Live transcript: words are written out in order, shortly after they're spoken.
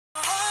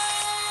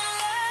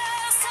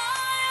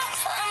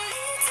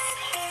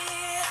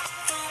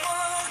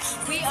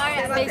are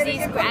at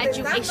Bizzy's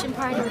graduation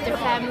party with their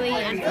family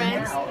and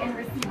friends.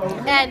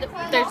 And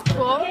there's a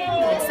pool.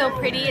 It's so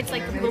pretty. It's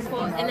like a blue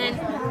pool. And then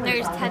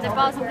there's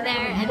tetherball over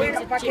there. And there's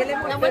a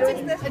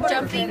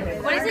jumping.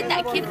 What is it?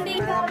 That kid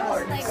thing?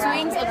 Like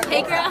swings, a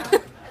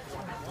playground.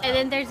 And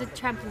then there's a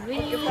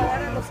trampoline.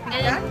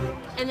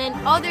 And then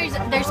oh, there's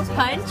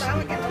punch.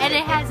 And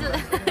it has a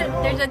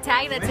there's a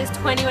tag that says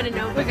 21 and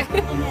over.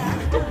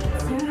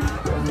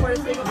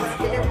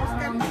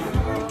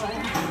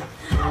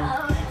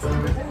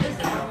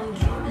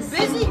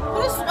 Bizzy,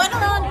 put a sweater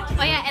on.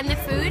 Oh yeah, and the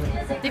food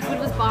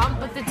was bomb,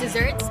 but the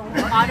desserts,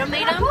 Autumn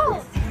made them.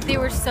 They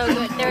were so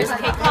good. There was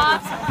cake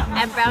pops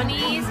and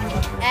brownies,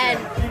 and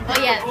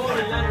oh yeah,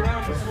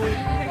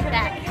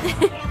 that.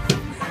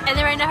 And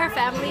then right now her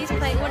family's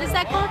playing. What is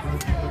that called?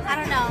 I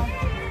don't know.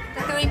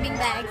 They're throwing big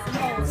bags and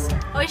holes.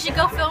 Oh, we should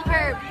go film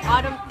her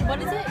Autumn. What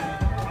is it?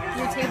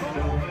 Your table?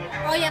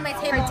 Oh yeah, my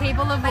table. Her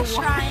table of my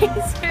shrine.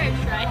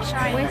 Her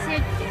shrine. Where's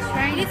your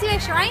shrine? You see my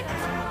shrine?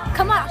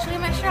 Come on, I'll show you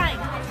my shrine.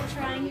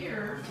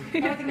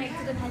 Everything I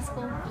did in high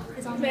school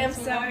is on I'm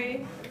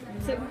sorry.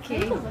 It's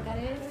okay. Look at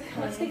it.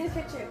 Let's take a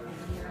picture.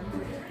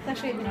 It's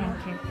actually not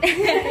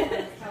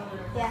okay.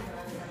 Yeah.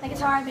 Like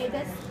it's how I made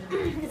this.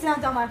 It's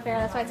not Del Mar Fair,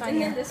 that's why it's on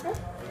here. This one?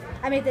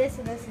 I made this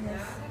and this and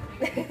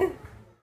this.